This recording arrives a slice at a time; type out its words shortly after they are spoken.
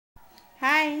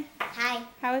Hi. Hi.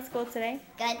 How was school today?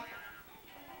 Good.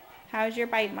 How was your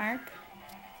bite mark?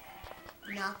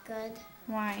 Not good.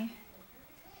 Why?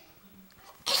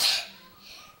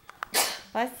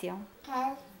 Bless you.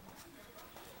 Okay.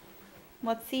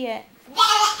 Let's see it. Look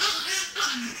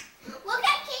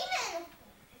at Kaden.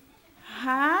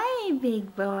 Hi, big He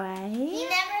boy.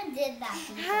 never did that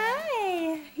before.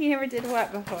 Hi. He never did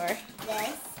what before?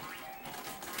 This.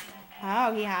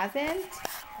 Oh, he hasn't?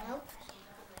 Nope.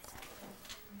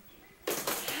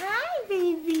 Hi,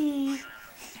 baby.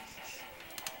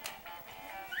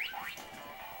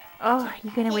 Oh,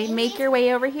 you gonna make your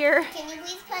way over here? Can you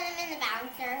please put him in the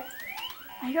bouncer?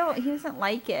 He doesn't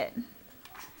like it.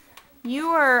 You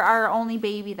are our only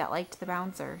baby that liked the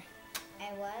bouncer.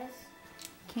 I was.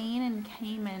 Kane and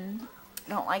Cayman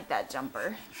don't like that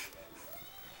jumper.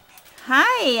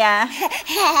 Hi.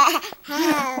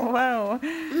 Whoa.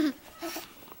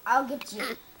 I'll get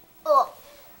you. Oh.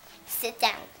 Sit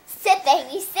down. Sit,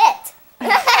 baby, sit.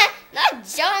 Not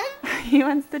jump. He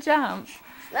wants to jump.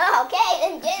 Okay,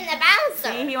 then get in the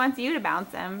bouncer. See, he wants you to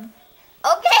bounce him.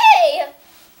 Okay.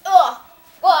 Oh.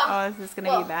 Oh, this is going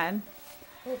to be bad.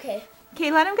 Okay.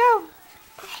 Okay, let him go.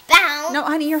 Bounce. No,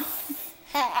 honey, you're...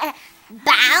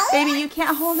 Bounce. Baby, you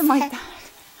can't hold him like that.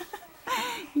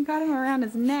 You got him around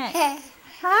his neck.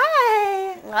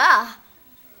 Hi. Ah.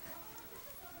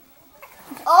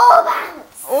 Oh,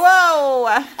 bounce. Whoa.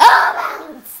 Oh,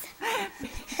 bounce.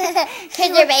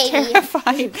 Here's your baby.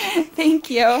 Terrified. Thank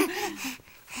you.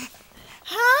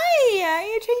 Hi. Are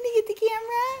you trying to get the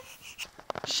camera?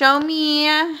 Show me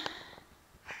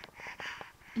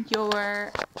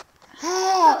your...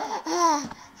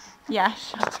 Yeah,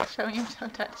 show me your toe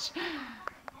touch.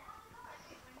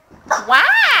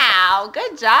 Wow,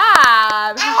 good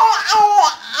job.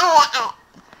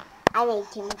 I made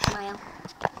Kim smile.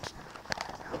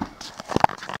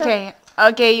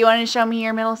 Okay, you want to show me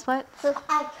your middle splits? Of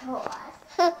course.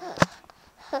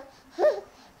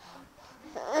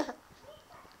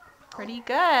 Pretty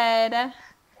good.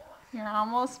 You're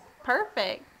almost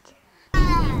perfect.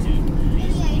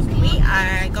 We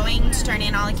are going to turn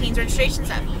in all of Kane's registration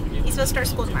stuff. He's supposed to start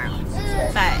school tomorrow,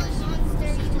 but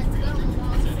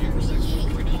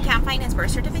he can't find his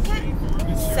birth certificate.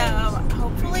 So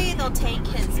hopefully they'll take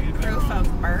his proof of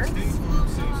birth,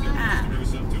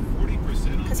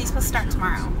 because he's supposed to start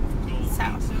tomorrow. So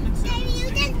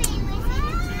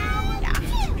yeah,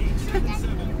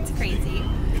 it's crazy.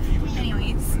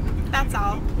 Anyways, that's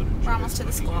all. We're almost to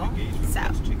the school, so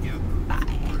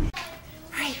bye.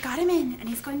 Alright, got him in, and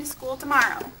he's going to school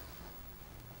tomorrow.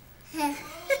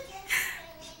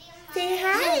 Say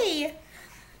hi.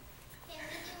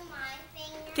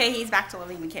 Okay, he's back to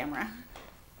loving the camera.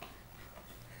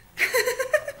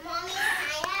 Mommy,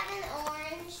 can I have an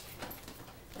orange?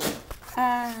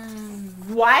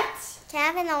 What? Can I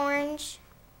have an orange?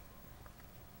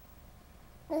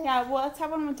 Yeah, well, let's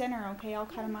have one with dinner, okay? I'll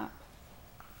cut them up.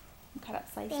 Cut up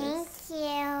slices. Thank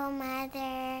you,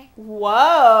 Mother.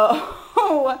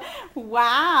 Whoa!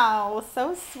 Wow,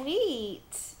 so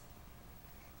sweet.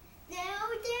 No,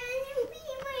 Daddy, be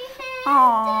my hand.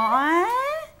 Aww.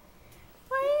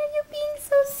 Why are you being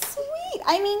so sweet?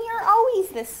 I mean, you're always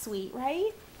this sweet,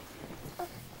 right? Come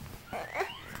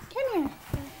here.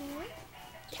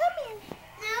 Come here.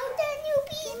 No, Daddy,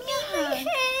 be my hand.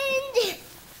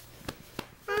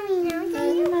 Mommy, no, Be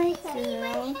Daddy, my be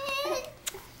my girl. hand.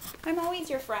 I'm always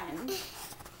your friend.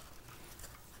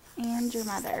 And your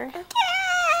mother.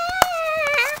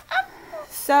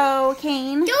 So,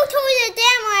 Kane. Don't throw the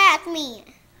camera at me.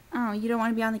 Oh, you don't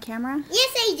want to be on the camera?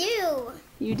 Yes, I do.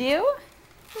 You do?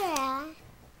 Yeah.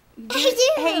 You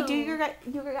I do. Hey,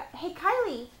 hey,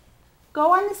 Kylie.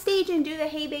 Go on the stage and do the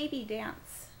Hey Baby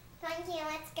dance. Thank you.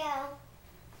 Let's go.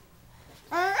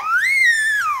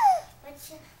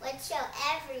 Let's show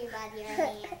everybody our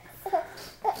hands.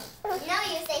 No,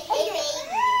 you say hey baby.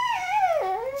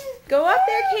 Go up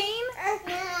there, Kane.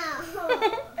 No.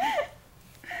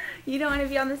 You don't want to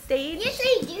be on the stage? Yes,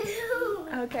 I do.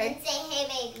 Okay. And say hey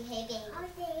baby, hey baby.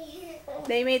 Okay.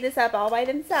 They made this up all by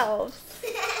themselves.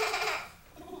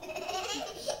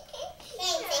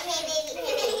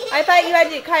 I thought you had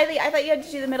to, Kylie, I thought you had to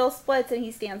do the middle splits and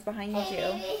he stands behind you. Hey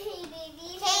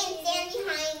baby, stand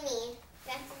behind me.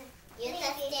 You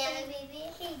have to stand, baby.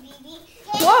 Hey baby.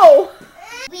 Whoa!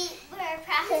 We were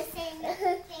practicing.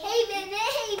 Hey baby,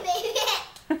 hey baby.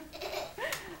 Hey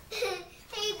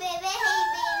baby, hey baby, hey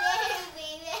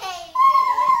baby, hey baby.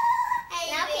 Hey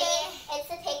now, baby. It's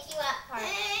to take you up part.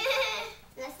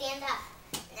 Now stand up.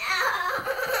 No.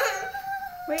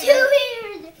 Wait, Too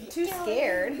weird. too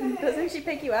scared. Doesn't she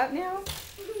pick you up now?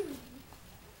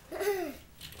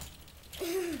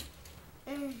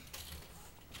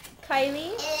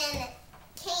 Kylie? And then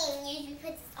Kane usually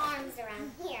puts his arms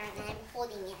around here, and I'm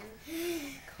holding him.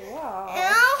 Cool. I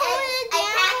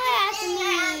practice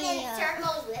around in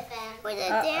circles with him. Put a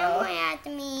down at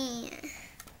me.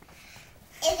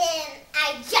 And then I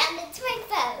jump into my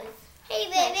pose. Hey,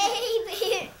 baby, hey,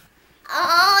 baby.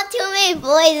 Oh, too many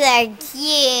boys are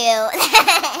cute.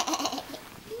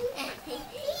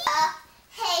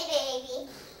 Hey, baby,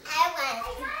 I want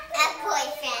a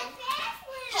boyfriend.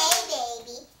 Hey,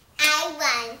 baby, I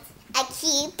want a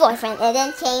cute boyfriend. And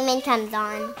then Cayman comes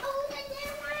on.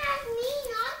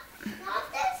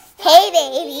 Hey,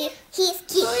 baby, he's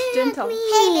cute. Gentle.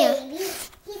 Hey, baby,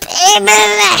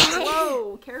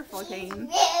 Whoa, careful, Kane.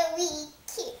 really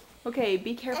cute. Okay,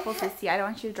 be careful, Sissy. I don't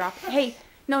want you to drop it. Hey,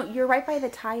 no, you're right by the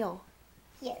tile.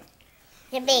 Here,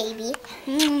 the baby.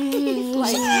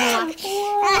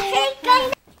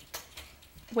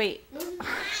 Wait.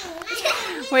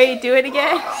 Wait, do it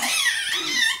again.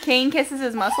 Kane kisses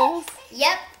his muscles.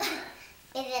 Yep.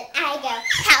 And then I go,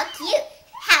 how cute?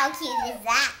 How cute is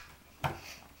that?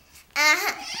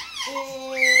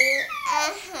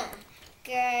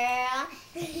 Girl.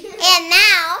 And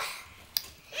now,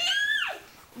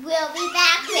 we'll be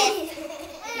back with,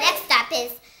 next stop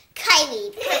is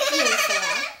Kylie perfume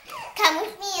store. Come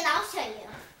with me and I'll show you.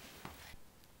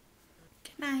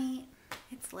 Good night.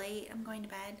 It's late. I'm going to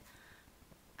bed.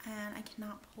 And I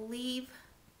cannot believe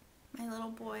my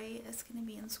little boy is going to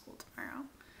be in school tomorrow.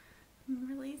 I'm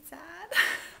really sad.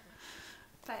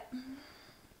 But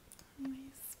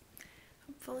anyways,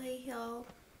 hopefully he'll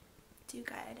do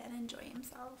good and enjoy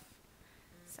himself.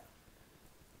 So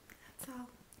that's all.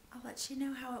 I'll let you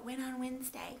know how it went on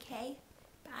Wednesday, okay?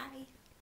 Bye.